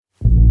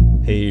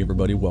Hey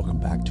everybody, welcome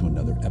back to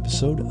another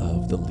episode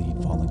of the Lead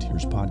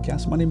Volunteers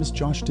Podcast. My name is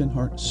Josh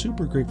Denhart.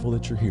 Super grateful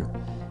that you're here.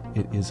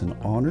 It is an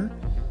honor.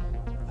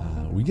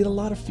 We get a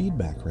lot of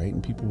feedback, right?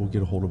 And people will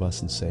get a hold of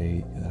us and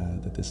say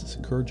that this is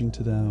encouraging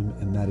to them,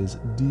 and that is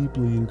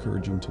deeply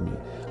encouraging to me.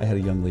 I had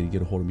a young lady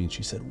get a hold of me and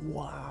she said,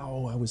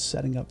 wow, I was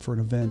setting up for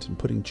an event and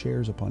putting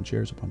chairs upon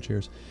chairs upon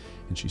chairs.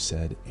 And she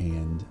said,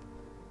 and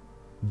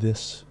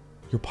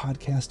your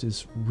podcast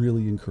is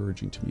really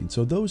encouraging to me. And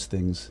so those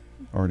things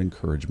are an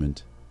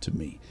encouragement to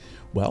me.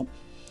 Well,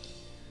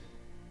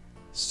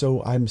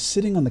 so I'm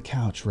sitting on the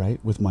couch, right,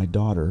 with my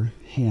daughter,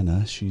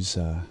 Hannah. She's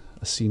a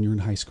senior in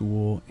high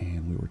school,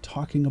 and we were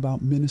talking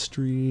about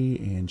ministry,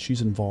 and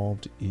she's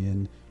involved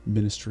in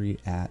ministry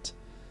at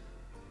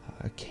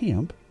a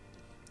camp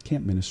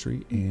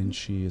ministry, and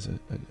she is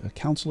a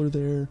counselor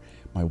there.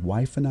 My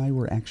wife and I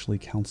were actually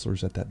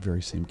counselors at that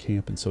very same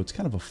camp, and so it's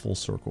kind of a full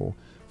circle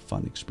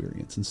fun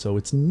experience. And so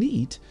it's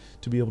neat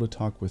to be able to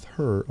talk with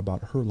her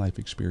about her life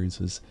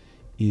experiences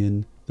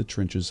in the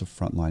trenches of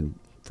frontline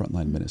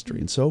ministry.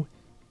 And so,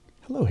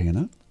 hello,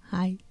 Hannah.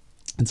 Hi.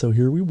 And so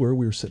here we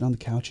were sitting on the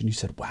couch, and you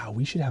said, wow,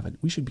 we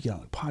should be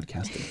on a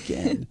podcast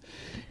again.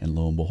 And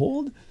lo and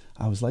behold,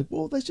 I was like,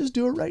 well, let's just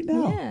do it right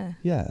now.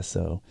 Yeah.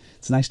 So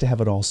it's nice to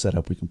have it all set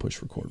up. We can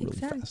push record really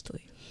fast.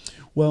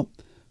 Well,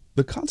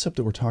 the concept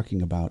that we're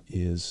talking about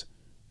is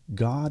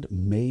God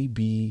may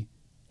be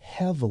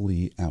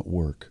heavily at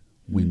work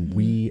when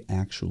we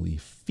actually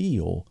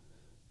feel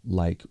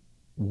like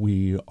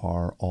we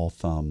are all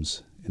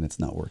thumbs and it's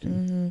not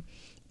working.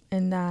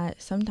 And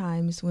that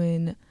sometimes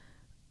when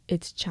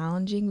it's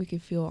challenging, we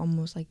could feel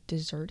almost like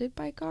deserted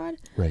by God.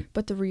 Right.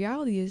 But the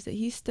reality is that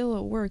he's still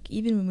at work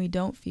even when we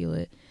don't feel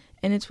it.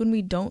 And it's when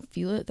we don't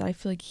feel it that I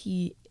feel like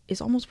he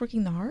is almost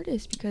working the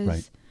hardest,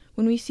 because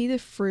when we see the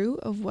fruit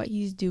of what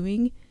he's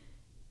doing,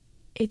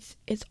 it's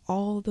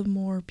all the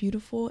more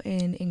beautiful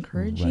and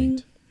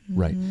encouraging.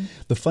 Right.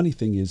 The funny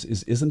thing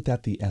isn't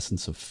that the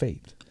essence of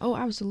faith? Oh,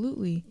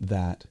 absolutely.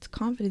 That it's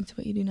confidence in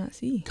what you do not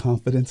see.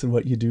 Confidence in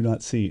what you do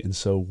not see. And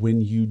so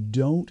when you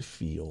don't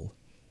feel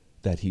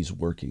that he's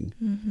working,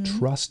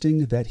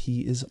 trusting that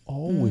he is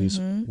always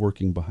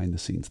working behind the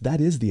scenes,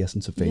 that is the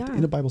essence of faith.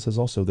 And the Bible says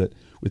also that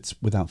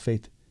without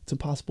faith, it's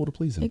impossible to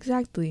please him.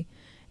 Exactly.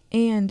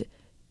 And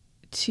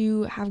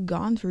to have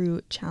gone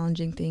through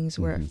challenging things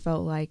where it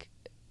felt like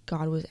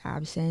God was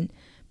absent,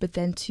 but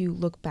then to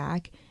look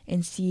back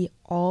and see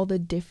all the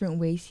different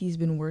ways he's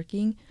been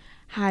working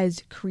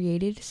has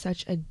created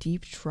such a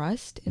deep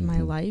trust in my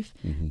life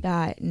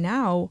that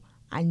now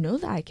I know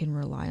that I can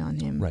rely on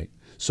him. Right.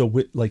 So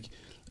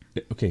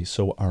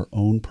so our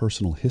own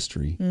personal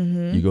history,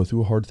 you go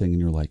through a hard thing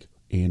and you're like,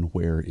 and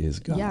where is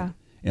God? Yeah.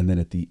 And then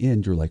at the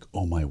end, you're like,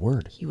 oh my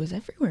word. He was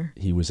everywhere.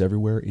 He was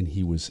everywhere, and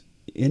he was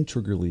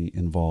integrally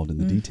involved in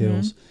the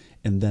details.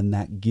 And then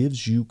that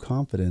gives you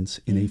confidence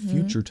in a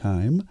future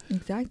time.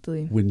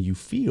 Exactly. When you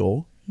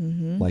feel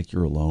like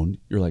you're alone,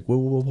 you're like,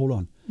 whoa, hold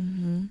on.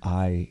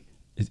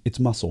 It's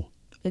muscle.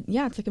 It's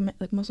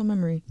like muscle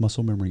memory.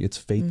 Muscle memory. It's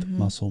faith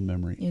muscle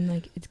memory. And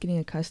like it's getting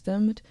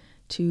accustomed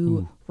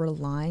to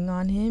relying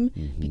on him,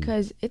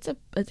 because it's a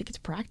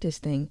practice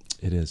thing.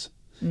 It is.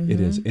 It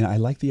is. And I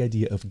like the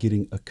idea of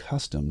getting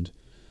accustomed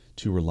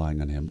to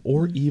relying on him,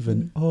 or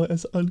even,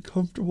 as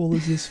uncomfortable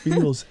as this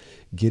feels,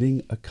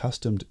 getting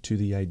accustomed to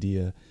the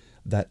idea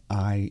that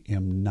I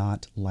am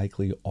not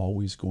likely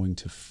always going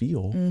to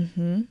feel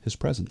his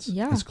presence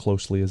as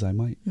closely as I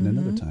might in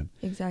another time.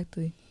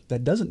 Exactly.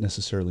 That doesn't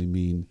necessarily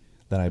mean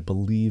that I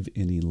believe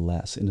any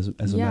less. And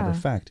as a matter of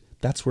fact,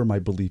 that's where my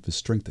belief is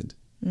strengthened.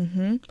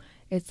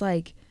 It's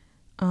like,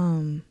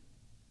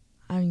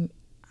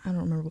 I don't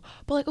remember,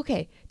 but like,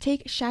 okay,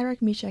 take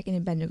Shadrach, Meshach, and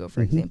Abednego,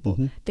 for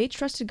example. They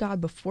trusted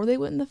God before they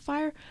went in the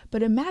fire,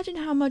 but imagine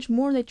how much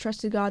more they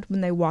trusted God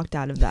when they walked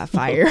out of that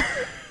fire.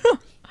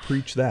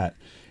 Preach that.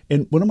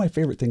 And one of my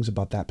favorite things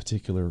about that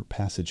particular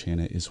passage,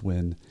 Hannah, is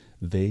when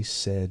they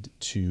said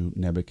to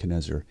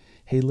Nebuchadnezzar,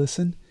 hey,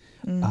 listen,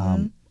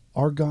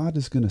 our God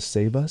is going to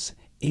save us.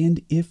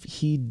 And if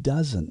he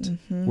doesn't,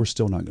 we're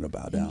still not going to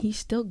bow down. And he's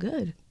still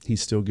good.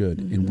 He's still good.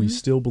 And we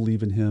still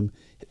believe in him.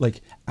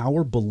 Like,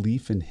 our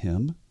belief in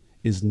him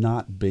is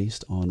not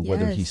based on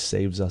whether he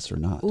saves us or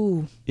not.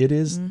 Ooh. It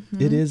is,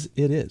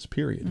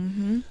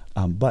 period.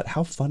 But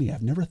how funny.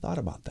 I've never thought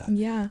about that.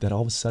 Yeah. That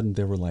all of a sudden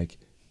they were like,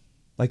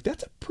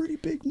 that's a pretty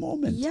big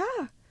moment.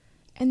 Yeah.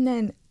 And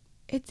then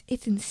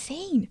it's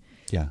insane.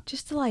 Yeah.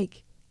 Just to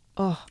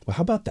Well,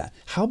 how about that?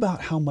 How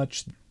about how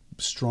much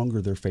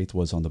stronger their faith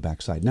was on the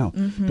backside? Now,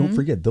 don't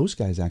forget, those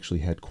guys actually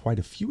had quite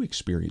a few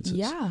experiences.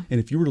 Yeah. And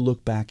if you were to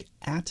look back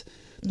at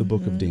the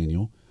book of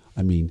Daniel,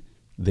 I mean,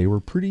 they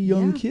were pretty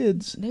young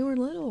kids. They were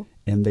little.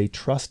 And they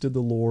trusted the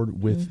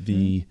Lord with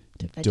The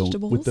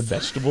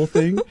vegetable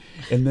thing.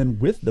 And then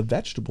with the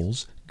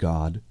vegetables,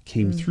 God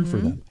came through for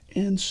them.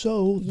 And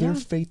so their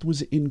faith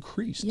was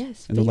increased.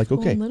 Yes. And they're like,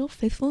 okay,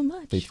 faithful in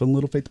much. Faithful in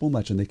little, faithful in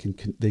much. And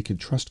they could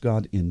trust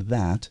God in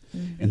that.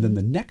 And then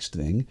the next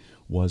thing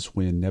was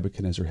when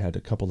Nebuchadnezzar had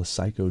a couple of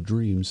psycho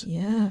dreams.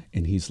 Yeah.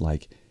 And he's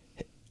like,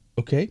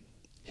 okay,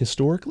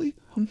 historically,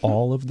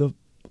 all of the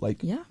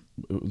like Yeah.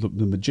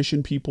 the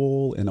magician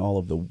people and all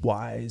of the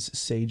wise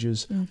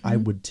sages. Mm-hmm. I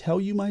would tell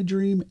you my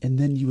dream, and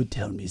then you would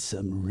tell me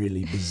some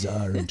really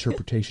bizarre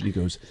interpretation. He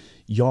goes,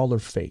 y'all are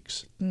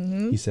fakes.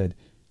 Mm-hmm. He said,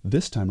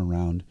 this time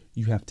around,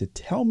 you have to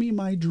tell me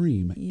my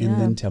dream Yeah.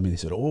 and then tell me. They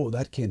said, oh,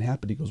 that can't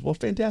happen. He goes, well,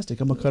 fantastic.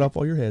 I'm going to cut off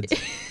all your heads.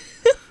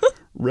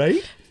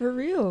 Right? For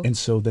real. And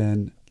so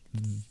then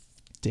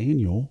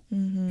Daniel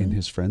Mm-hmm. and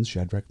his friends,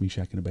 Shadrach,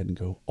 Meshach, and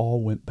Abednego,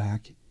 all went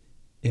back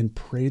and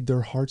prayed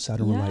their hearts out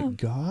and were Yeah. like,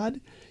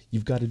 God,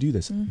 you've got to do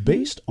this. Mm-hmm.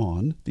 Based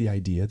on the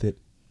idea that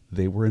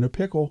they were in a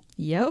pickle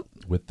Yep.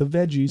 with the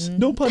veggies. Mm-hmm.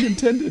 No pun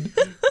intended.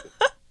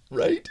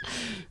 Right?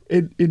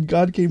 And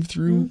God came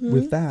through Mm-hmm.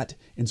 with that.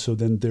 And so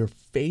then their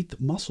faith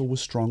muscle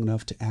was strong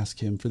enough to ask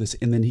him for this.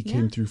 And then he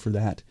came Yeah. through for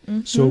that.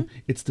 Mhm. So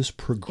it's this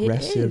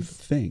progressive is.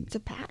 thing. It's a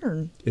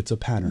pattern. It's a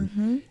pattern.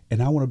 Mm-hmm.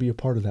 And I want to be a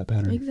part of that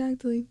pattern.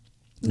 Exactly.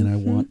 And I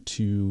Mm-hmm. want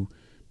to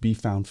be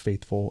found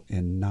faithful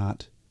and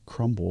not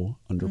crumble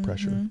under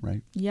pressure, Mm-hmm.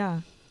 right?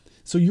 Yeah.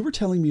 So you were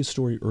telling me a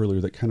story earlier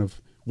that kind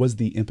of was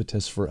the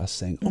impetus for us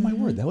saying, oh my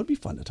Mm-hmm. word, that would be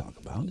fun to talk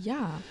about.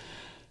 Yeah.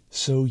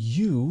 So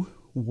you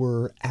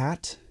were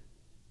at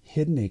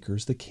Hidden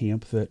Acres, the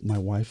camp that my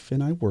wife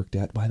and I worked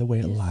at. By the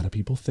way, a lot of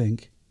people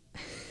think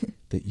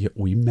that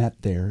we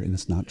met there, and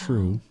it's not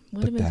true.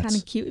 Would have been kind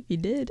of cute if you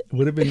did.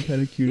 Would have been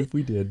kind of cute if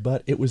we did.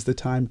 But it was the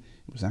time,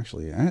 it was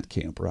actually at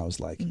camp where I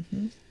was like,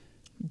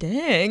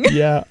 Dang.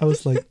 yeah, I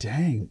was like,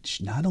 dang,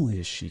 not only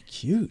is she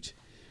cute,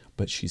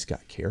 but she's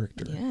got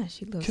character. Yeah,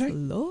 she loves Can I- the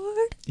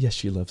Lord. Yes,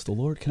 she loves the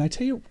Lord. Can I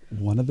tell you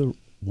one of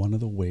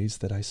the ways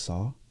that I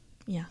saw?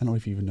 Yeah. I don't know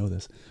if you even know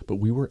this, but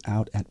we were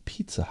out at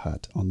Pizza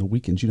Hut on the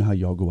weekends. You know how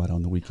y'all go out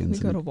on the We weekends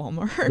go and to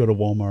Walmart. go to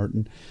Walmart,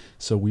 and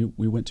so we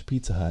went to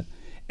Pizza Hut,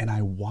 and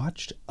I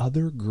watched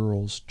other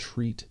girls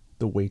treat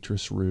the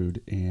waitress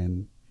rude,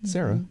 and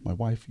Sarah, my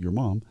wife, your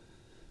mom,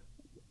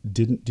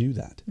 didn't do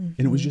that. And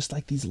it was just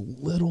like these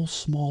little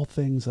small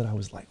things that I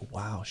was like,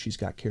 wow, she's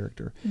got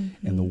character.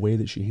 And the way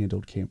that she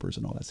handled campers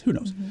and all that. Who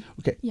knows?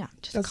 Okay. Yeah,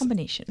 just That's a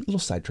combination. a little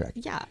sidetrack.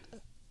 Yeah.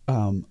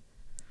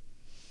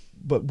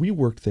 But we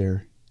worked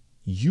there,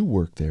 you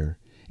worked there,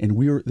 and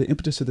the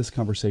impetus of this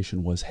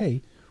conversation was,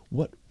 hey,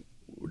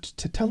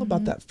 to tell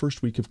about that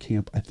first week of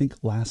camp, I think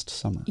last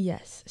summer,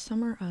 Yes,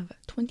 summer of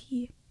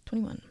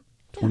 2021.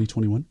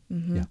 2021.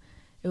 Yeah.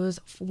 It was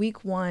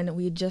week 1.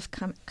 We had just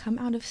come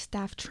out of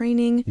staff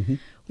training. Mm-hmm.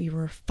 We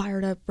were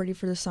fired up, ready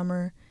for the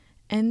summer.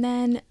 And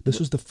then This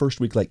was the first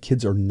week, like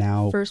kids are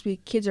now, first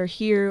week, kids are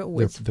here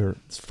with they're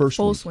first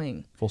full week.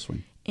 swing. Full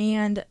swing.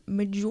 And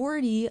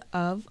majority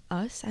of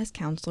us as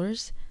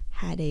counselors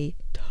had a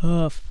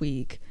tough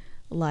week.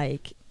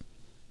 Like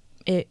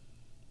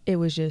it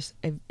was just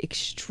an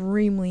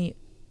extremely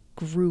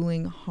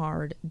grueling,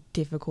 hard,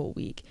 difficult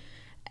week.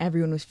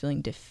 Everyone was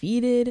feeling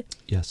defeated.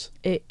 Yes.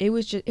 It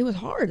was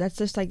hard. That's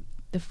just like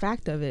the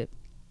fact of it.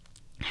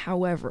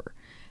 However,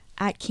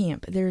 at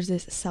camp, there's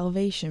this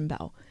salvation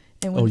bell.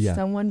 And when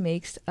someone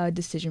makes a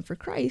decision for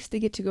Christ, they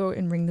get to go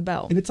and ring the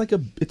bell. And it's like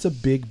it's a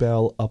big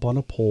bell up on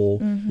a pole.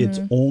 It's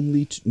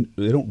only,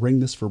 they don't ring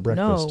this for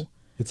breakfast. No.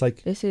 It's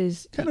like This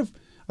is kind of,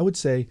 I would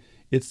say,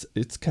 it's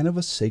kind of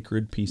a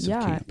sacred piece of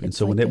camp. And it's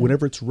so like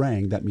whenever it's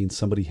rang, that means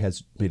somebody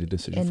has made a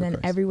decision and for then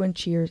Christ. everyone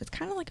cheers. It's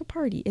kind of like a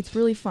party. It's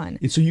really fun.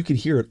 And so you can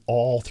hear it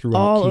all throughout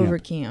All camp. over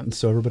camp. And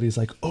so everybody's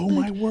like, oh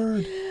my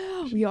word.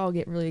 We all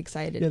get really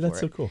excited. Yeah, for that's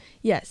so it. cool.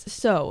 Yes.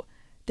 So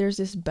there's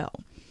this bell.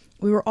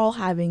 We were all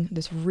having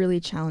this really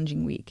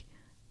challenging week.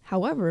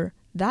 However,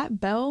 that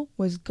bell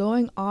was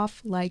going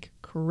off like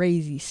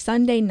crazy.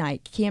 Sunday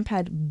night, camp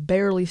had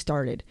barely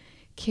started.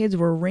 Kids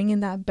were ringing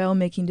that bell,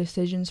 making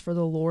decisions for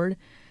the Lord.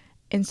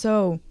 And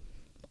so,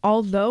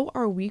 although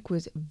our week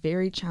was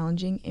very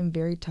challenging and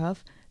very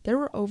tough, there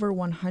were over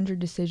 100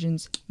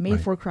 decisions made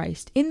Right. for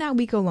Christ in that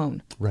week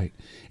alone. Right.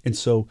 And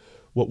so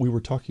what we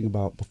were talking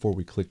about before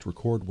we clicked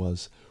record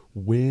was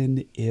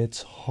when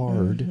it's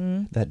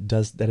hard,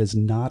 that is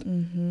not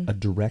a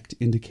direct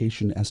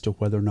indication as to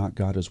whether or not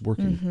God is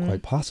working.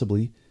 Quite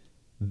possibly,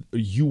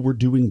 you were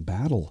doing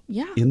battle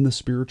Yeah. in the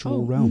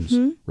spiritual realms,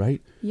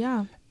 right?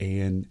 Yeah.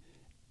 And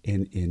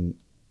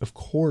of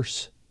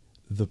course,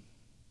 the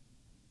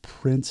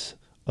Prince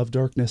of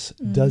Darkness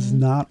does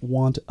not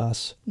want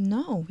us.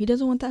 No, he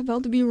doesn't want that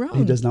bell to be rung.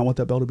 He does not want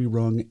that bell to be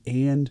rung.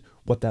 And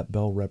what that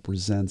bell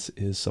represents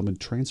is someone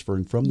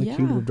transferring from the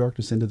kingdom of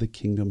darkness into the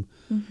kingdom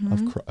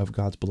of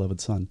God's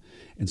beloved Son.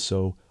 And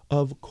so,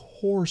 of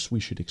course, we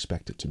should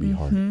expect it to be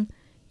hard.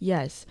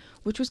 Yes,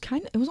 which was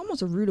it was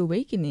almost a rude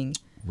awakening.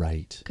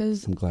 Right.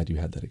 'Cause- I'm glad you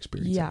had that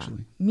experience, Yeah,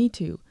 actually. me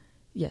too.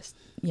 Yes,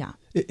 yeah.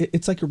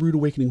 It's like a rude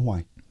awakening.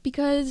 Why?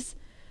 Because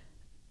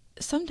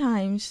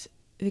sometimes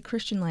the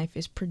Christian life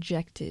is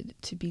projected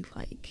to be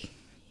like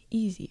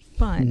easy,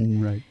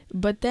 fun. Right.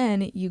 But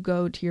then you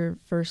go to your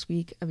first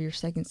week of your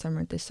second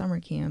summer at this summer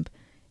camp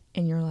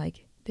and you're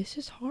like, this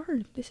is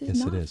hard. This is Yes,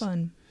 not it is.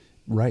 fun.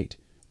 Right.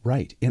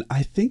 Right. And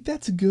I think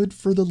that's good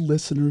for the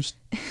listeners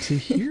to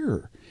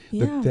hear.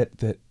 Yeah.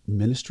 that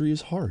ministry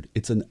is hard.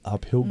 It's an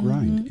uphill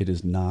grind. It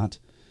is not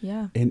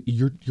Yeah. And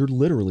you've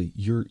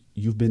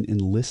been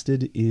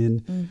enlisted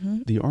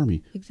in the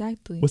army.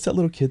 Exactly. What's that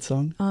little kid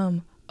song?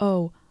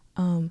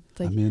 It's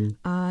like, I'm in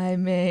I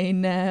may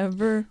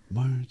never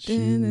march Dun,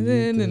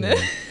 in dun, dun,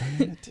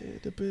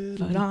 the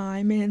but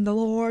I'm in the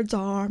Lord's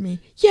army.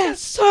 Yes,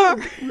 sir.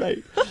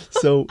 right.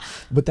 So,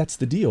 but that's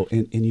the deal.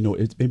 And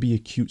it may be a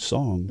cute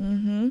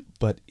song,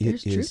 but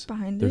There's truth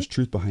behind there's it.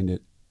 truth behind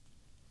it.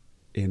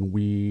 And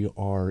we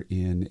are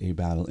in a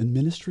battle. And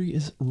ministry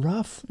is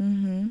rough.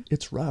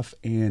 It's rough.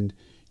 And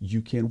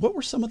what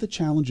were some of the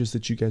challenges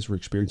that you guys were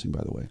experiencing,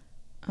 by the way?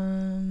 A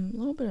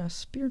little bit of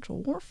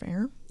spiritual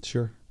warfare,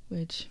 Sure.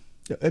 which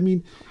I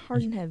mean,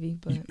 hard and heavy,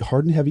 but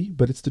hard and heavy,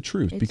 but it's the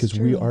truth, It's because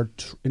we true. are,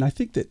 and I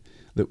think that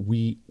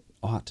we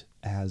ought,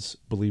 as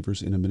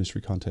believers in a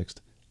ministry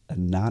context,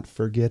 not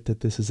forget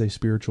that this is a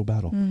spiritual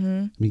battle. I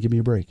mean, give me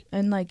a break.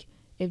 and like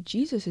if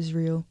Jesus is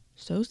real,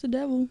 so's the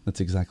devil.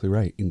 That's exactly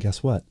right. And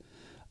guess what?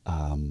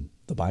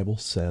 The Bible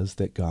says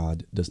that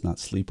God does not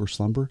sleep or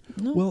slumber.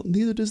 No. Well,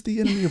 neither does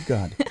the enemy of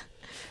God.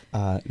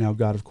 Now,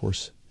 God, of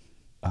course,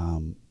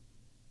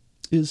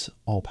 is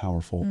all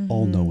powerful,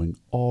 all knowing,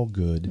 all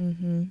good,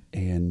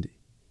 and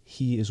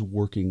he is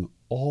working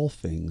all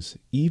things,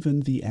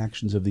 even the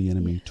actions of the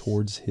enemy,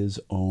 towards his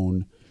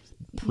own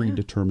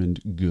predetermined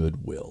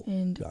good will.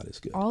 And God is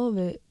good. all of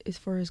it is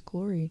for his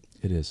glory,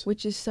 It is.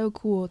 which is so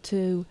cool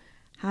to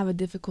have a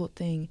difficult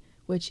thing,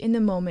 which in the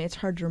moment it's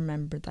hard to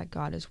remember that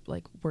God is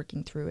like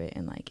working through it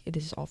and like it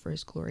is all for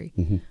his glory.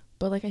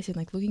 But like I said,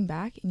 like looking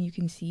back and you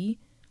can see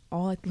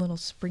all like little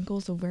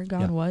sprinkles of where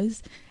God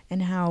was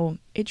and how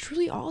it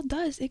truly all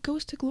does. It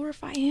goes to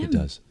glorify him. It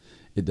does.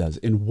 It does.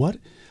 And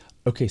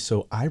okay,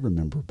 so I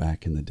remember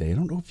back in the day, I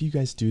don't know if you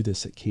guys do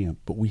this at camp,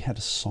 but we had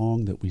a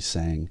song that we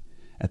sang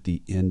at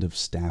the end of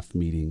staff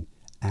meeting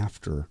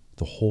after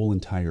the whole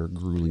entire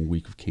grueling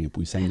week of camp.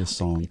 We sang this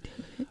song.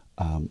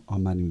 I'm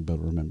not even able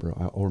to remember.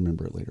 I'll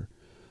remember it later.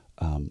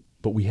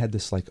 But we had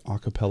this like a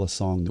cappella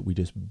song that we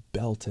just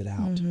belted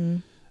out.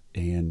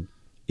 And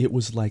it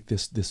was like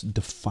this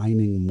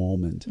defining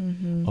moment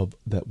of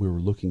that we were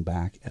looking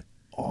back at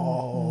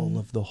all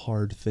of the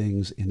hard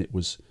things, and it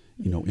was,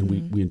 and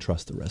we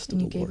entrust the rest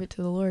And to you the gave Lord. it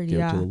to the Lord. Gave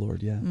Yeah. it to the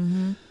Lord, yeah.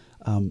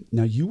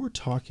 Now you were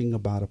talking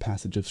about a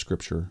passage of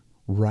scripture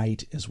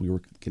right as we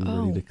were getting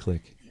ready to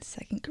click.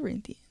 2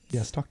 Corinthians.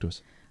 Yes, talk to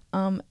us.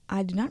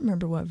 I do not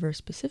remember what verse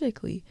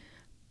specifically,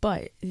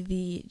 but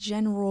the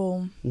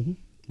general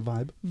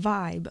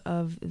vibe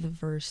of the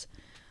verse,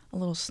 a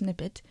little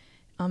snippet,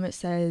 it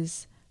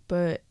says,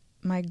 "But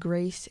my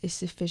grace is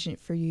sufficient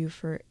for you,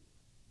 for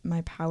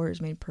my power is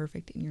made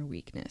perfect in your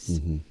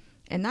weakness."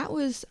 And that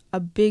was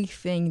a big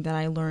thing that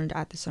I learned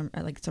at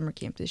summer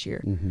camp this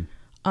year.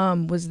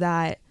 Was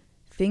that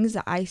things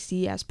that I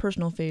see as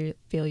personal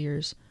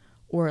failures,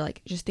 or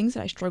like just things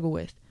that I struggle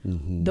with,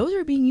 those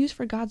are being used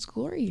for God's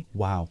glory.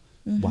 Wow.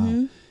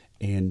 Wow.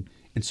 And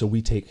so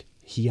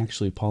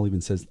Paul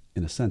even says,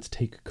 in a sense,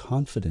 take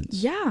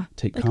confidence. Yeah.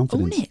 Take like,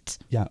 confidence. Own it.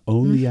 Yeah.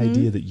 Own the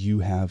idea that you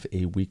have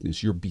a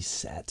weakness. You're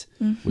beset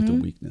with a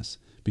weakness,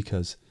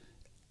 because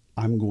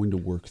I'm going to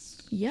work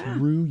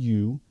through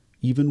you,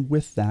 even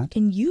with that.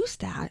 And use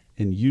that.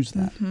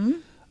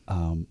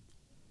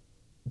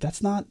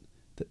 That's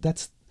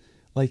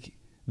like,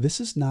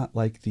 this is not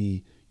like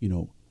the,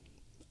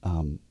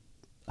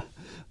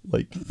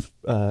 like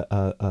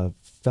a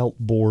felt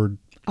board.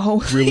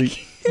 Oh, really,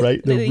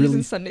 right? They use really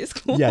in Sunday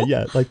school.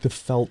 Yeah, like the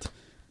felt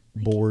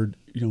board,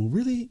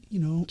 really,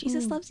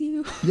 Jesus loves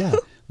you. Yeah,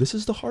 this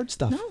is the hard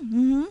stuff.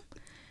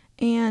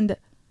 And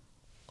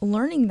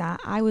learning that,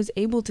 I was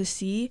able to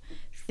see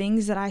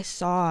things that I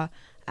saw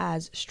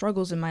as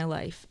struggles in my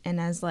life and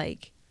as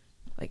like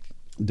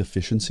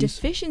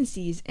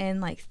deficiencies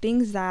and like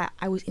things that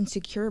I was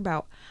insecure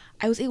about.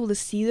 I was able to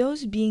see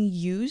those being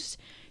used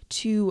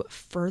to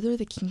further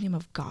the kingdom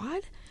of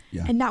God.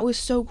 Yeah. And that was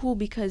so cool,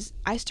 because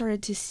I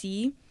started to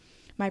see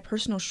my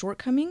personal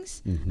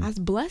shortcomings as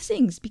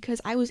blessings, because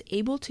I was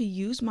able to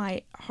use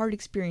my hard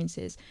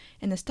experiences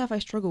and the stuff I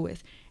struggle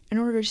with in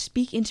order to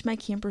speak into my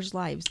campers'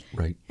 lives.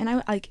 Right. And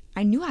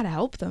I knew how to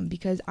help them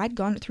because I'd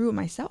gone through it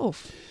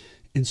myself.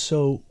 And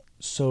so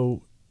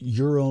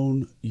your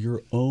own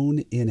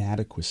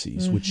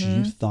inadequacies, which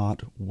you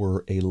thought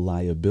were a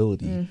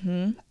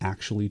liability,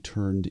 actually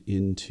turned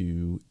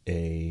into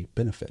a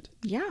benefit.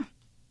 Yeah.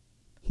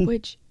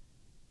 Which,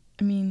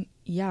 I mean,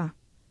 yeah.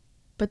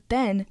 But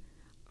then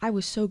I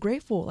was so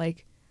grateful.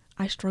 Like,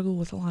 I struggled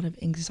with a lot of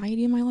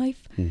anxiety in my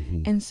life.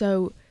 And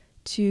so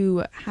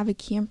to have a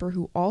camper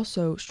who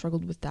also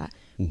struggled with that,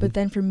 but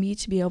then for me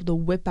to be able to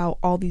whip out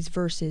all these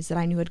verses that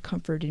I knew had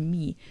comforted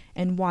me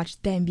and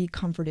watch them be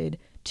comforted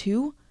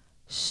too,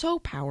 so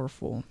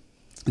powerful.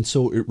 And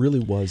so it really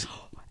was.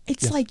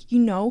 It's like,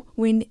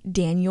 when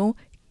David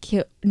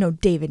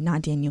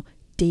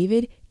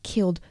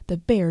killed the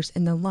bears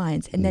and the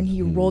lions, and then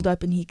he rolled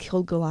up and he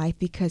killed Goliath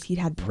because he'd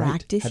had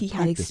practice,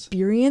 had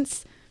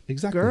experience.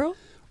 Exactly. Girl.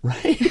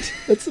 Right.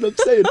 That's what I'm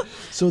saying.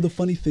 So the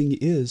funny thing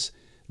is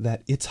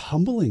that it's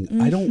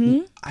humbling. I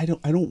don't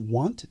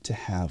want to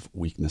have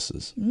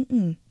weaknesses.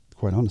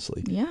 quite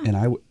honestly. Yeah. And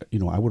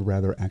I would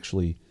rather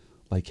actually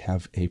like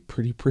have a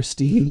pretty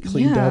pristine,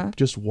 cleaned up,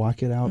 just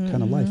walk it out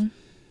kind of life.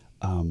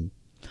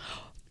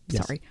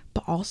 Yes. Sorry.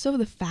 But also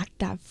the fact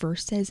that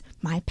verse says,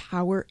 my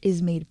power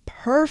is made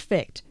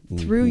perfect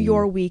through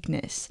your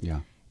weakness.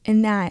 Yeah.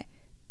 And that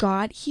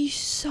God, he's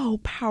so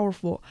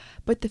powerful.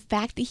 But the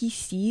fact that he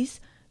sees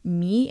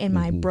me and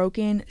my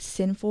broken,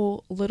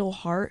 sinful little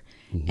heart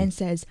and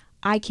says,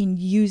 I can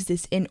use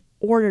this in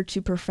order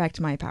to perfect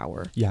my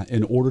power. Yeah,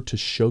 in order to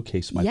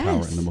showcase my power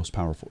Yes. in the most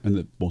powerful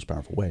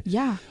way.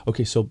 Yeah.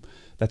 Okay, so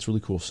that's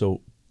really cool.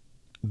 So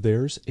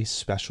there's a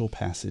special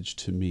passage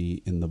to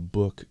me in the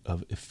book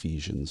of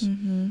Ephesians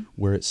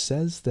where it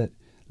says that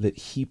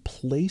he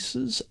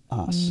places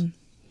us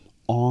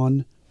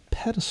on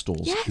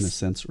pedestals, in a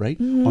sense, right?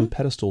 On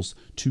pedestals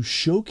to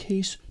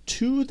showcase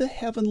to the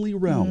heavenly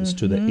realms,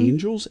 to the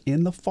angels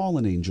and the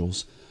fallen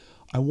angels.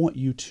 I want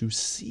you to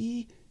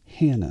see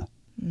Hannah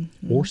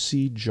or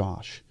see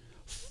Josh,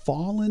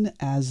 fallen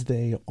as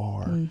they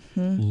are.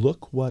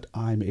 Look what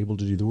I'm able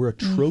to do. We're a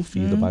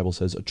trophy, the Bible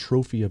says, a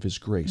trophy of his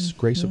grace.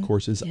 Grace, of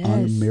course, is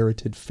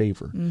unmerited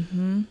favor.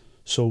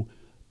 So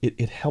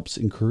it helps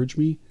encourage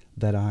me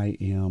that I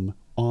am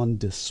on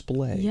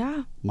display.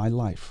 Yeah. My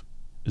life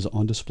is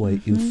on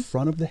display in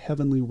front of the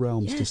heavenly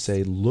realms to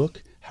say,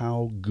 look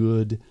how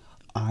good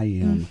I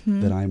am,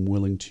 that I'm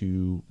willing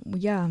to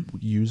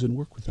use and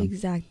work with them.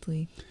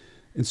 Exactly.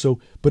 And so,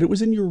 but it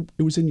was in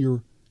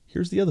your,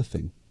 here's the other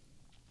thing.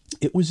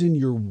 It was in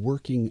your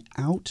working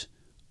out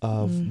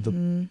of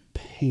the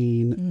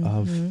pain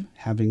of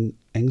having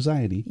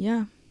anxiety.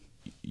 Yeah.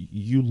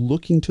 You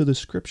looking to the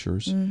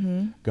scriptures,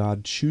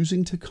 God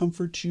choosing to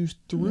comfort you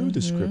through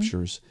the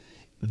scriptures.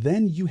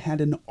 Then you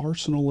had an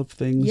arsenal of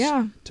things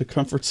to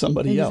comfort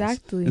somebody else.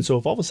 And so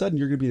if all of a sudden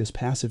you're going to be this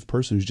passive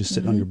person who's just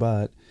sitting on your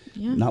butt,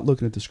 not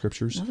looking at the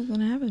scriptures, nothing's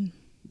going to happen.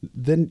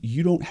 Then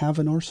you don't have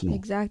an arsenal.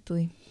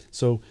 Exactly.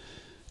 So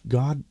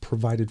God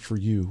provided for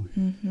you.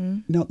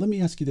 Now, let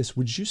me ask you this.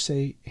 Would you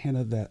say,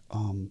 Hannah, that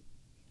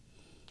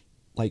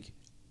like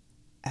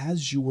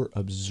as you were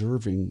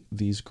observing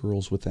these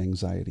girls with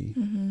anxiety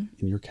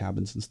in your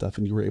cabins and stuff,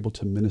 and you were able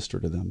to minister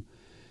to them,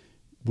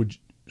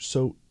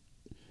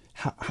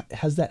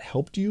 has that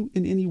helped you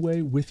in any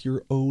way with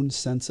your own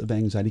sense of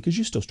anxiety? Because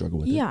you still struggle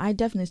with it. Yeah, I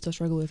definitely still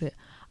struggle with it.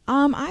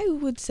 I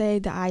would say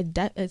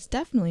that it's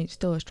definitely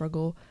still a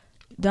struggle.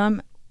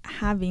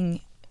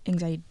 Having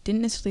anxiety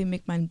didn't necessarily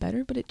make mine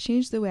better, but it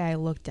changed the way I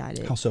looked at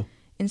it. How so?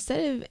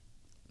 Instead of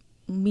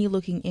me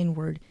looking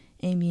inward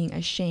and being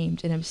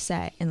ashamed and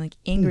upset and like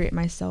angry at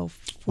myself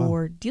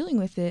for dealing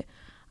with it,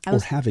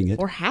 having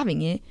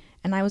it,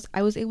 and I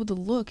was able to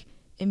look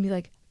and be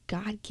like,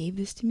 God gave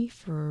this to me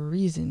for a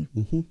reason.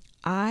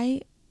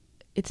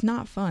 It's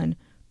not fun,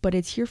 but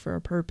it's here for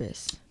a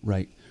purpose.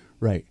 Right.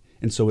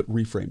 And so it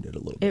reframed it a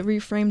little bit. It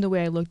reframed the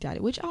way I looked at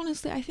it, which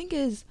honestly I think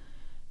has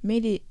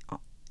made it,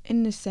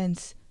 in a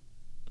sense,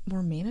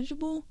 more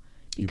manageable,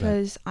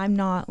 because I'm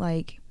not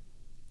like...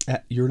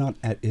 You're not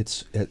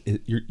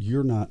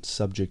you're not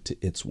subject to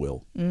its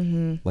will.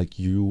 Like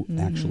you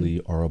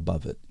actually are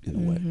above it in a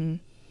way.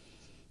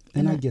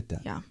 And I get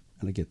that. Yeah.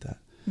 And I get that.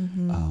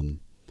 And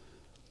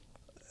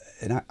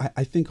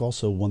I think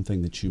also one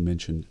thing that you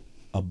mentioned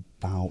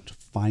about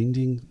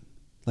finding,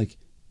 like,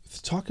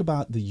 talk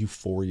about the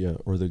euphoria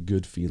or the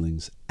good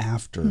feelings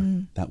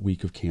after that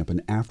week of camp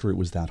and after it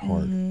was that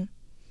hard.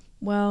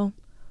 Well,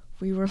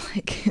 we were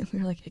like,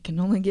 it can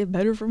only get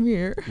better from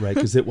here. Right,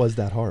 because it was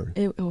that hard.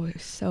 It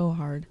was so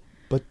hard.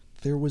 But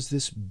there was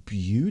this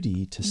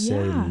beauty to say,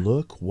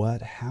 look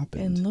what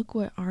happened. And look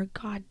what our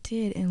God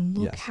did, and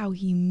look how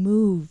he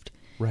moved.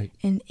 Right.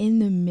 And in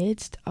the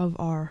midst of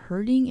our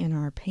hurting and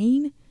our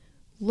pain,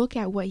 look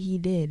at what he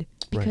did.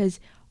 Because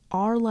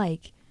our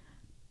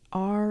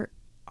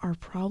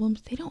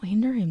problems, they don't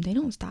hinder him. They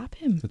don't stop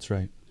him. That's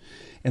right.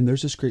 And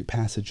there's this great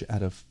passage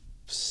out of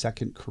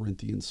 2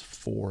 Corinthians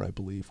 4, I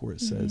believe, where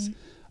it says,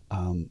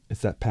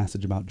 it's that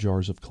passage about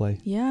jars of clay.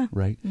 Yeah.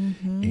 Right?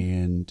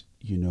 And,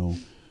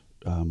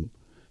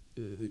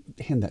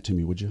 hand that to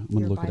me, would you? I'm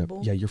going to look Bible? it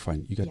up. Yeah, you're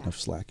fine. You got enough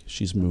slack.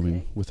 She's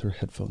moving with her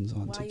headphones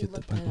on to get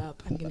the Bible. That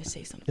up, I'm going to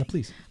say something. Yeah,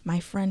 please. My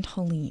friend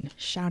Helene,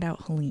 shout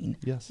out Helene.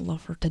 Yes.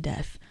 Love her to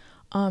death.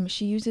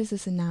 She uses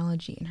this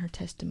analogy in her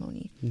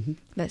testimony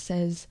that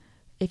says,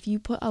 if you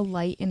put a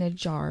light in a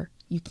jar,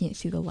 you can't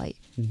see the light.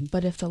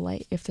 But if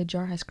the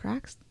jar has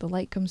cracks, the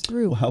light comes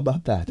through. Well, how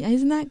about that? Yeah,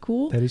 isn't that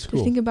cool? That is cool.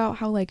 To think about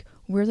how like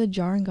we're the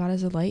jar and God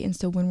is the light, and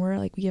so when we're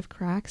like we have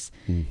cracks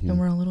and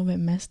we're a little bit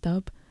messed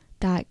up,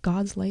 that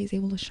God's light is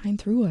able to shine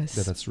through us.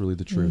 Yeah, that's really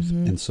the truth.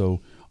 And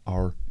so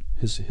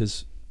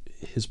his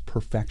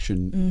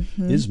perfection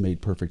is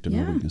made perfect in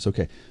our weakness.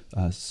 Okay,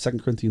 2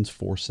 Corinthians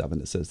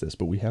 4:7, it says this,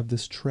 but we have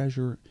this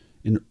treasure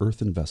in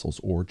earthen vessels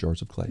or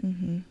jars of clay,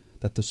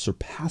 that the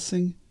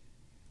surpassing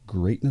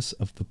greatness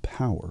of the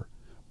power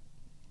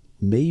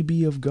may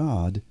be of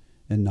God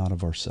and not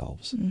of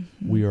ourselves.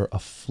 We are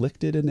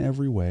afflicted in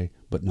every way,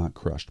 but not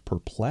crushed,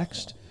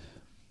 perplexed,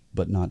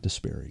 but not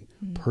despairing,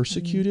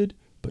 persecuted,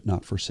 but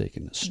not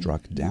forsaken,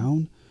 struck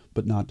down,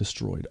 but not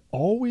destroyed,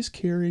 always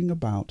carrying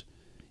about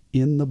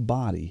in the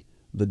body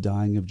the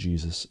dying of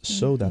Jesus,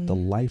 so that the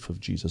life of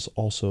Jesus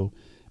also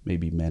may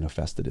be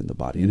manifested in the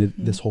body. And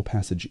this whole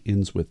passage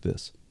ends with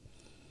this.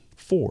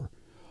 4,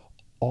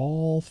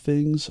 all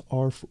things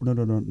are... No,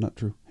 not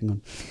true. Hang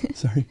on.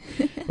 Sorry.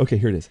 Okay,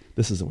 here it is.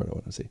 This is the word I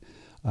want to say.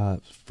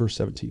 Verse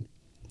 17.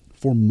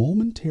 For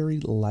momentary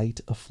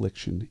light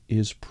affliction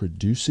is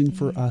producing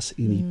for us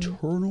an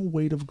eternal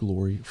weight of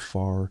glory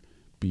far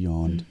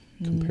beyond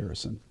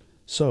comparison.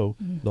 So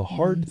the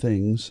hard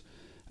things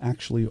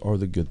actually are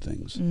the good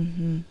things.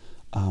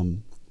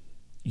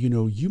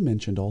 You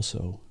mentioned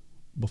also,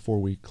 before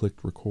we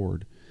clicked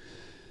record,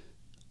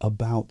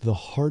 about the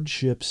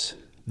hardships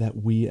that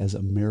we as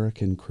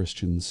American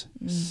Christians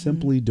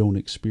simply don't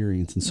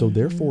experience. And so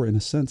therefore, in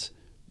a sense,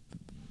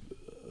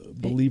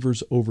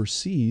 believers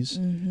overseas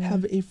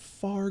have a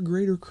far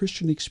greater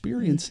Christian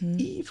experience,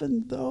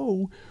 even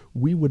though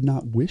we would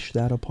not wish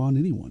that upon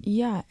anyone.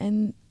 Yeah,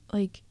 and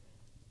like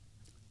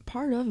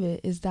part of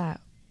it is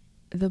that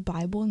the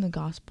Bible and the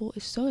gospel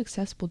is so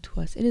accessible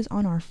to us. It is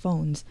on our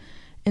phones.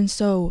 And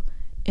so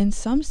in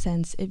some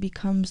sense it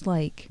becomes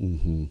like, I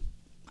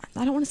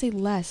don't want to say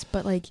less,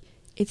 but like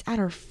it's at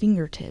our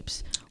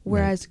fingertips.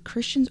 Whereas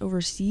Christians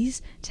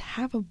overseas, to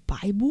have a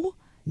Bible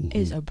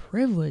is a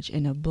privilege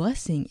and a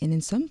blessing, and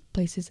in some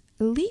places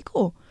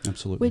illegal.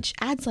 Absolutely. Which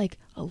adds like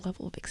a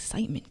level of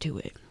excitement to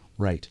it.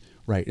 Right.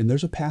 And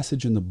there's a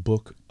passage in the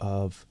book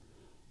of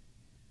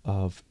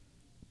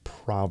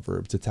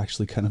Proverbs. It's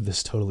actually kind of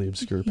this totally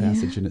obscure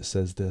passage, and it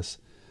says this: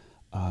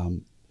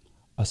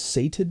 a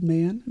sated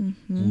man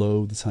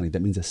loathes honey.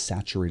 That means a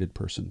saturated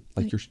person,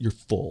 like you're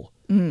full.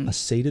 A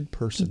sated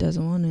person He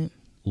doesn't want it.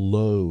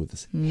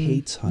 Loathes,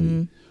 hates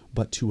honey,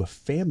 but to a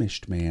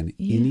famished man,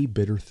 any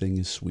bitter thing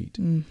is sweet.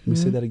 Let me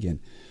say that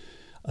again.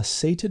 A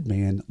sated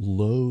man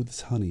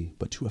loathes honey,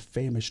 but to a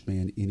famished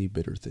man, any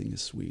bitter thing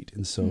is sweet.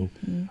 And so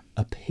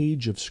a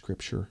page of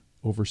scripture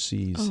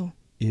overseas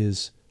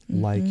is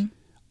like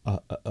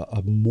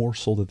a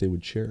morsel that they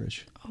would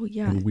cherish. Oh,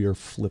 yeah. And we are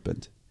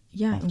flippant.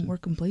 Yeah, often. and we're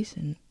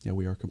complacent. Yeah,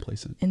 we are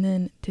complacent. And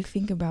then to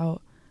think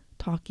about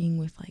talking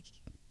with like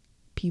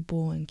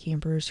people and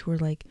campers who are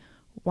like,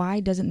 why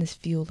doesn't this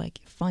feel like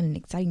fun and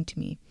exciting to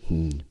me?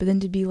 But then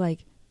to be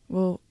like,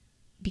 well,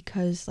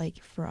 because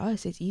like for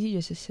us, it's easy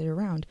just to sit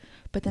around.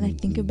 But then I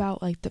think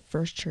about like the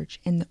first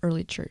church and the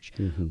early church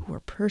who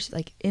are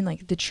like in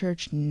like the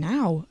church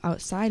now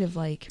outside of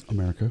like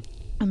America.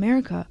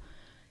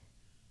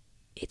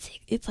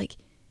 It's like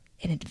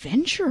an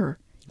adventure,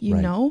 you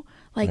know?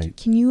 Like,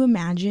 can you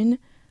imagine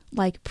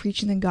like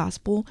preaching the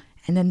gospel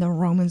and then the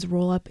Romans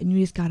roll up and you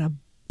just gotta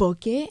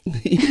book it?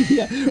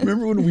 Yeah.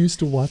 Remember when we used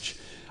to watch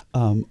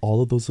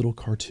all of those little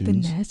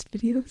cartoons? The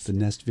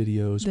Nest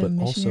videos, but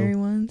missionary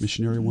also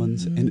missionary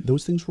ones. And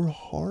those things were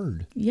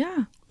hard.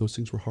 Yeah. Those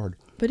things were hard.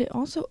 But it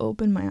also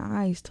opened my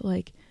eyes to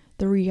like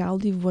the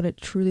reality of what it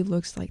truly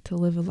looks like to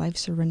live a life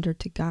surrendered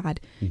to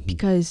God,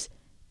 because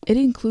it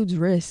includes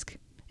risk.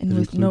 And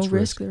with no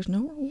risk, there's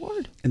no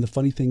reward. And the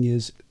funny thing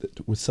is,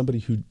 that with somebody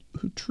who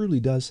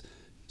truly does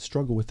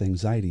struggle with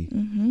anxiety,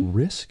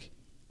 risk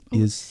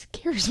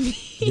scares me.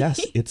 Yes,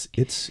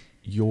 it's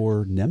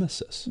your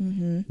nemesis.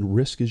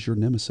 Risk is your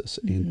nemesis,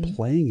 and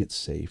playing it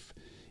safe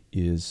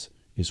is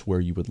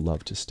where you would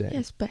love to stay.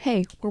 Yes, but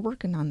hey, we're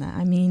working on that.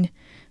 I mean,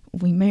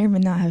 we may or may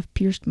not have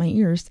pierced my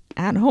ears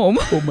at home.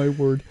 Oh my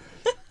word.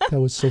 That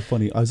was so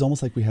funny. It was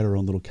almost like we had our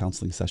own little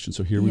counseling session.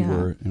 So here we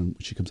were, and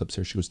she comes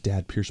upstairs. She goes,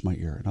 "Dad, pierce my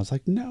ear." And I was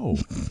like, "No,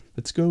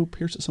 let's go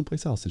pierce it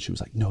someplace else." And she was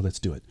like, "No, let's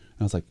do it."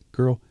 And I was like,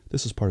 "Girl,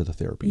 this is part of the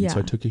therapy." Yeah. And so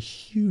I took a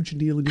huge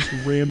needle and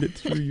just rammed it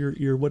through your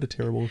ear. What a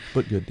terrible,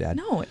 but good dad.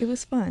 No, it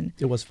was fun.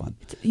 It was fun.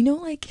 You know,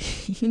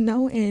 like, in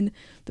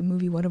the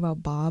movie What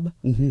About Bob?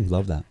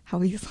 Love that. How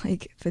he's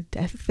like the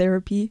death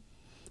therapy.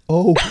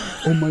 Oh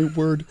my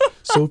word.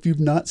 So if you've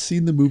not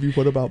seen the movie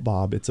What About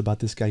Bob, it's about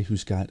this guy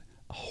who's got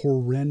a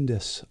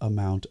horrendous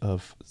amount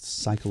of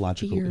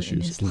psychological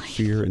issues and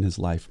fear in his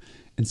life.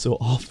 And so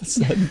all of a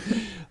sudden,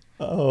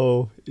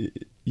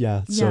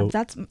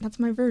 that's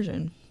my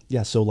version.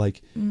 Yeah, so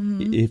like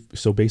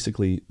so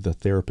basically the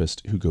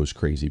therapist who goes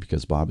crazy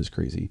because Bob is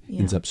crazy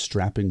ends up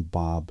strapping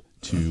Bob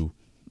to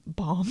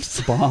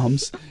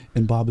bombs,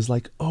 and Bob is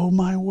like, "Oh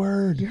my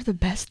word, you're the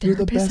best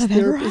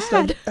therapist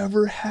I've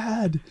ever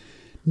had.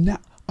 Now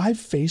I've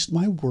faced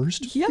my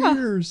worst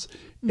fears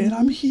and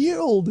I'm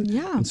healed."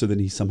 Yeah. And so then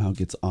he somehow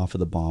gets off of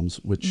the bombs,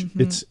 which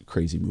it's a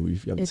crazy movie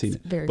if you haven't seen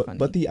it. Very funny.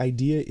 But the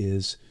idea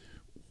is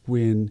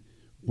when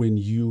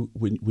you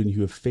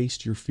have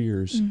faced your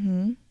fears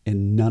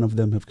and none of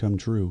them have come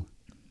true,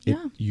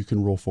 you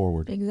can roll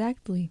forward.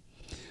 Exactly.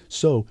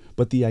 So,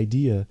 but the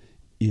idea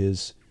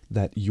is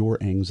that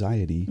your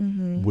anxiety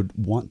would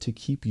want to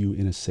keep you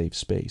in a safe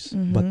space.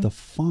 But the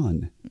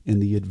fun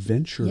and the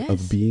adventure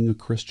of being a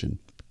Christian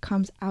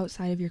comes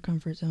outside of your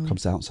comfort zone.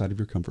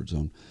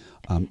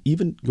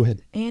 Go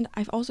ahead. And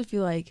I also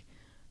feel like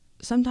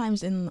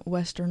sometimes in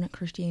Western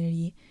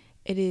Christianity,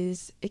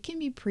 it can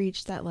be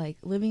preached that like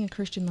living a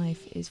Christian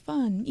life is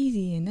fun,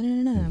 easy,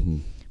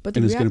 and But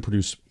and it's going to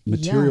produce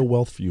material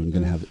wealth for you and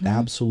going to have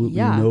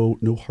absolutely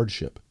no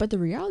hardship. But the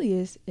reality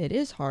is, it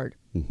is hard.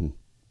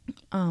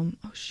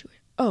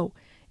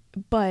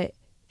 But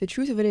the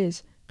truth of it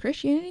is,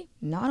 Christianity,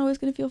 not always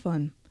going to feel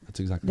fun. That's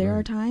exactly There right.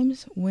 are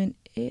times when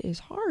it is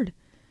hard.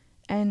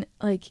 And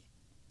like,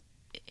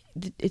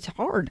 it's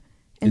hard.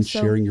 And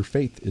so sharing your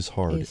faith is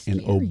hard. It's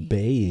And scary.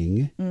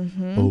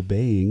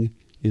 obeying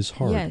is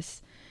hard.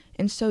 Yes.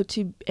 And so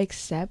to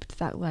accept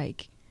that,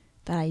 like,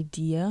 that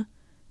idea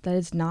that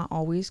it's not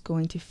always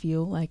going to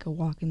feel like a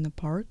walk in the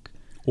park.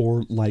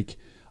 Or like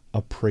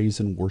a praise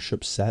and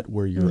worship set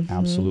where you're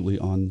absolutely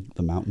on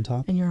the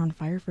mountaintop. And you're on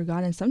fire for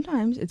God. And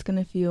sometimes it's going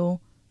to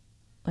feel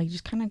like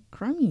just kind of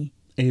crummy.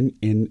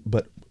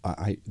 But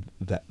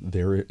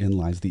therein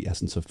lies the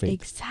essence of faith.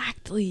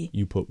 Exactly.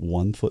 You put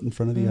one foot in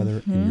front of the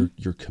other, and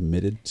you're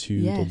committed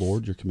to the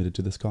Lord. You're committed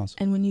to this cause.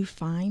 And when you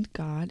find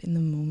God in the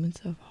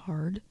moments of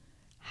hard,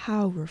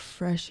 how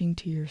refreshing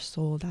to your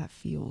soul that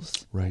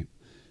feels. Right.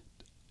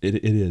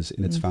 It is,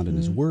 and it's found in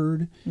His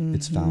Word.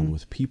 It's found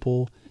with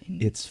people.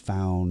 It's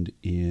found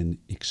in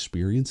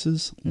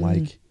experiences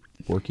like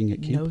working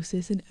at camp.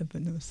 Gnosis and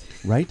epinosis.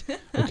 Right?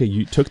 Okay,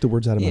 you took the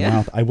words out of my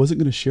mouth. I wasn't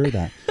going to share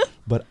that,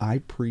 but I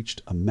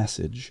preached a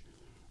message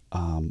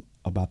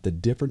about the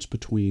difference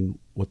between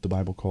what the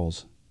Bible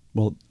calls,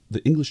 well,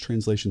 the English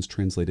translations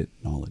translate it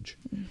knowledge,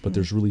 but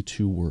there's really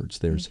two words.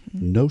 There's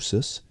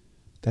gnosis,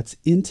 that's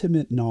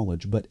intimate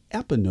knowledge, but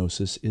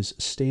epinosis is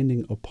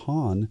standing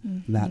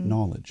upon that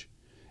knowledge.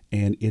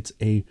 And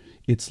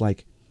it's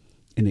like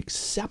an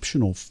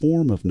exceptional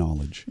form of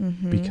knowledge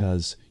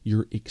because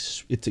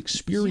it's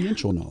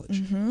experiential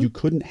knowledge. You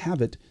couldn't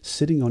have it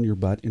sitting on your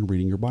butt and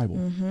reading your Bible.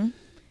 You've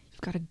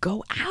got to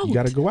go out. You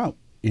got to go out.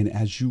 And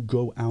as you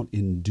go out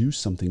and do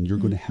something, you're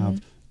going to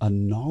have a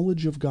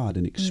knowledge of God,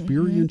 an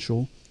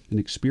experiential, an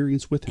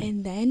experience with Him.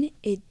 And then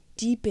it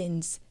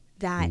deepens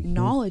that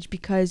knowledge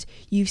because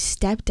you've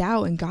stepped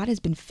out and God has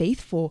been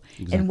faithful.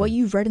 Exactly. And what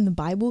you've read in the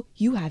Bible,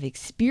 you have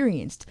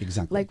experienced.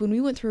 Exactly. Like when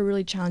we went through a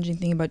really challenging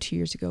thing about 2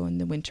 years ago in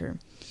the winter,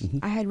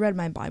 I had read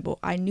my Bible.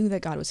 I knew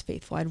that God was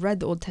faithful. I'd read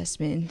the Old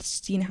Testament and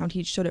seen how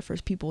He showed up for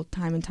His people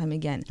time and time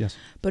again. Yes.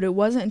 But it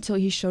wasn't until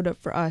He showed up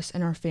for us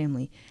and our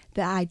family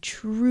that I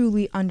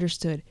truly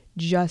understood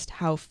just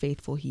how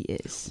faithful He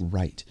is.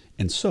 Right.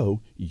 And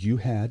so you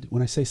had,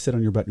 when I say sit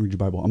on your butt and read your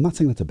Bible, I'm not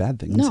saying that's a bad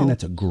thing. I'm saying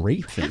that's a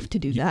great thing. You have to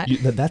do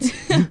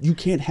that. You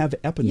can't have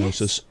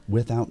epinosis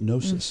without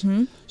gnosis.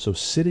 So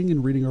sitting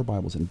and reading our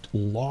Bibles and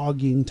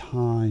logging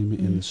time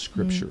in the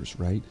scriptures,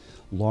 right?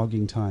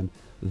 Logging time,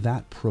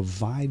 that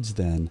provides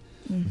then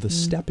the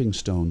stepping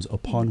stones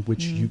upon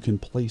which you can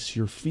place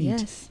your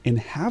feet and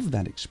have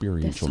that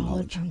experiential the solid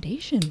knowledge.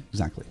 Foundation.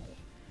 Exactly.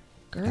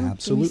 Girl,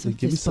 Absolutely.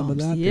 Give me some of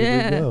that.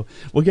 Yeah. There we go.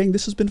 Well, gang,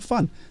 this has been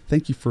fun.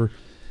 Thank you for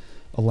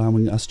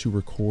allowing us to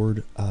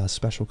record a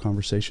special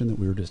conversation that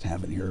we were just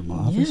having here in my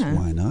office. Yeah.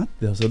 Why not?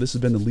 So this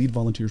has been the Lead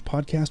Volunteers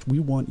Podcast. We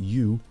want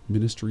you,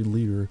 ministry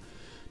leader,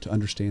 to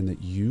understand that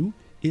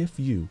if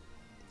you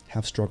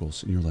have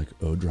struggles and you're like,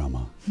 oh,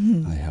 drama,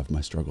 I have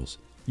my struggles.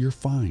 You're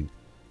fine.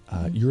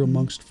 You're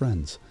amongst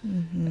friends.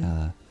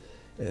 And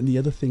the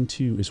other thing,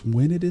 too, is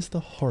when it is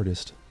the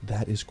hardest,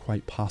 that is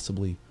quite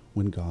possibly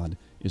when God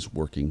is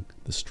working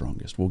the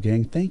strongest. Well,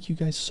 gang, thank you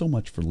guys so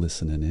much for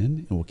listening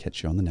in, and we'll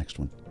catch you on the next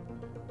one.